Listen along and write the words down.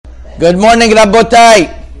Good morning, Rabotai.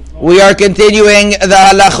 We are continuing the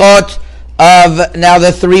halachot of now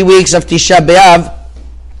the 3 weeks of Tishea Be'Aav.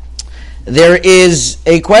 There is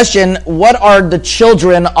a question: what are the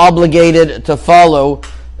children obligated to follow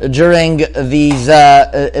during these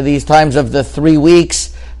times of the 3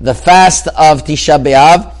 weeks? The fast of Tishea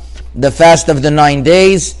Be'Aav, the fast of the 9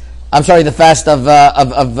 days. The fast of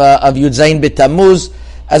Yud Zayin B'Tammuz,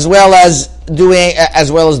 as well as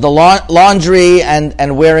the laundry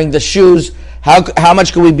and wearing the shoes. How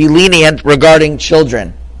much can we be lenient regarding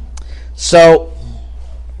children? So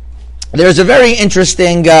there's a very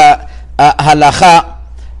interesting halacha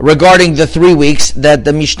regarding the 3 weeks that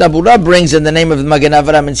the Mishnah Berurah brings in the name of the Magen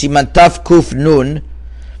Avraham in Siman Taf Kuf Nun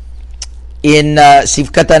in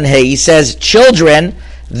Sivkatan Hey. He says children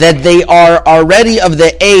that they are already of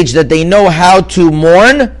the age that they know how to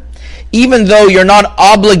mourn, even though you're not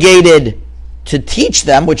obligated to teach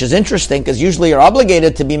them, which is interesting because usually you're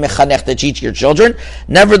obligated to be mechanech, to teach your children.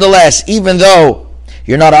 Nevertheless, even though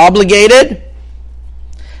you're not obligated,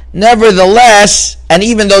 and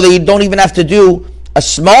even though they don't even have to do a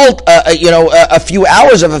small, a few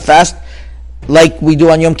hours of a fast like we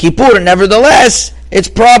do on Yom Kippur, nevertheless, it's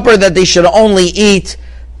proper that they should only eat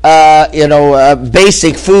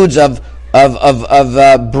basic foods of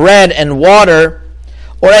bread and water,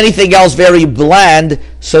 or anything else very bland,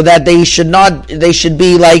 so that they should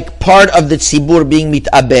be like part of the tzibur being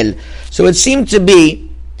mitabel. So it seemed to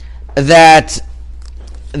be that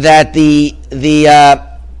the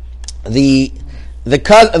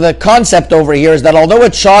concept over here is that although a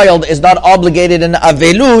child is not obligated in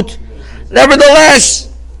avelut, nevertheless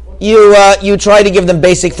you try to give them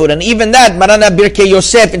basic food, and even that Marana Birkei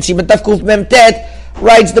Yosef in Siman Taf Kuf Memtet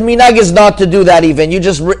writes the minhag is not to do that. Even you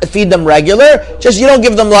just feed them regular, just you don't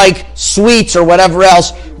give them like sweets or whatever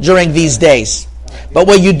else during these days. But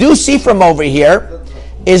what you do see from over here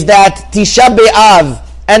is that Tishea Be'Aav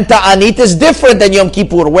and Ta'anit is different than Yom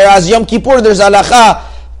Kippur. Whereas Yom Kippur there's halacha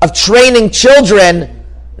of training children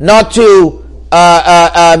not to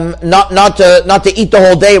eat the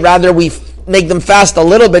whole day. Rather, we make them fast a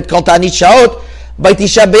little bit, called Ta'anit Shaot. By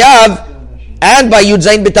Tishea Be'Aav and by Yud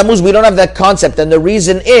Zayin B'Tammuz, we don't have that concept. And the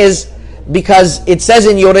reason is because it says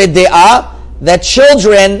in Yoreh De'ah that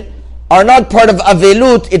children are not part of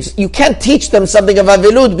Avelut. You can't teach them something of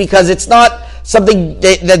Avelut because it's not something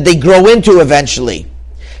that they grow into eventually.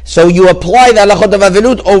 So you apply the halachot of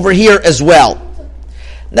Avelut over here as well.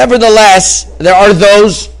 Nevertheless, there are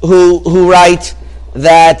those who write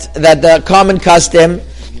that the common custom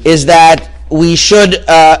is that we should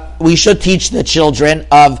teach the children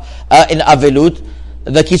of in Avelut.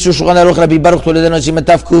 The Kitzur Shulchan Aruch Rabbi Baruch Toledano Siman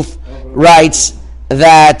Taf Kuf writes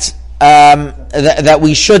that that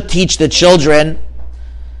we should teach the children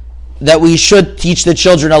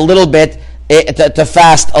a little bit to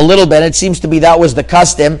fast a little bit. It seems to be that was the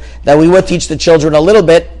custom, that we would teach the children a little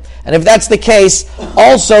bit. And if that's the case,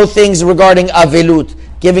 also things regarding Avelut,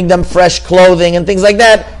 giving them fresh clothing and things like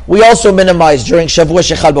that, we also minimize during Shavua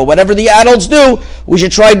Shechal. But whatever the adults do, we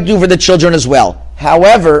should try to do for the children as well.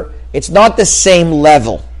 However, it's not the same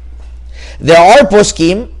level. There are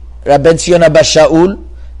poskim, Rabben Zion Abba Shaul,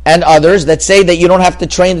 and others that say that you don't have to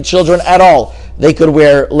train the children at all. They could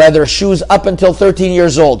wear leather shoes up until 13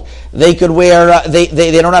 years old. They could wear,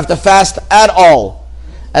 they don't have to fast at all.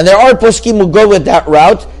 And there are poskim who go with that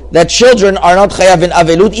route, that children are not chayav in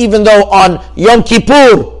avelut, even though on Yom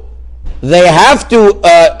Kippur they have to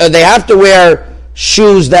wear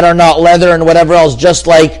shoes that are not leather and whatever else, just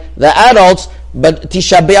like the adults. But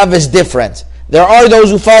Tishea Be'Aav is different. There are those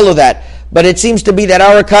who follow that, but it seems to be that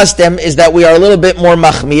our custom is that we are a little bit more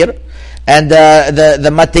machmir, and the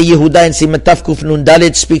Matei Yehuda in Siman Taf Kuf Nun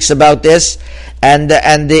Dalet speaks about this, and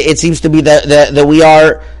it seems to be that we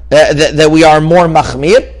are more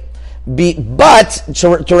machmir. But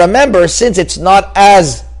to remember, since it's not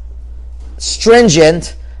as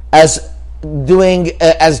stringent as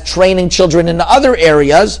training children in other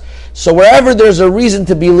areas, so wherever there's a reason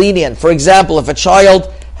to be lenient, for example, if a child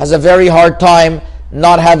has a very hard time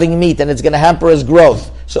not having meat and it's going to hamper his growth,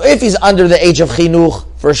 so if he's under the age of chinuch,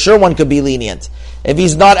 for sure one could be lenient. If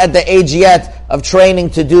he's not at the age yet of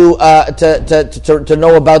training to do to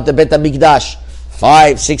know about the Bet HaMikdash,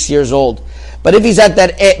 5-6 years old. But if he's at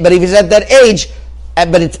that age,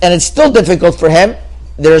 and it's still difficult for him,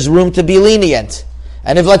 there's room to be lenient.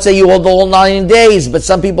 And if, let's say, you hold the whole 9 days, but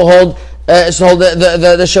some people hold the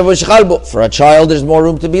Shavua Shechal, for a child, there's more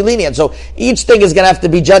room to be lenient. So each thing is going to have to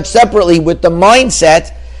be judged separately with the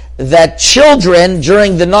mindset that children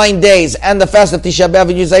during the 9 days and the fast of Tishea Be'Aav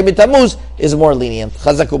and Yud Zayin B'Tammuz is more lenient.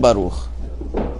 Chazak u'baruch.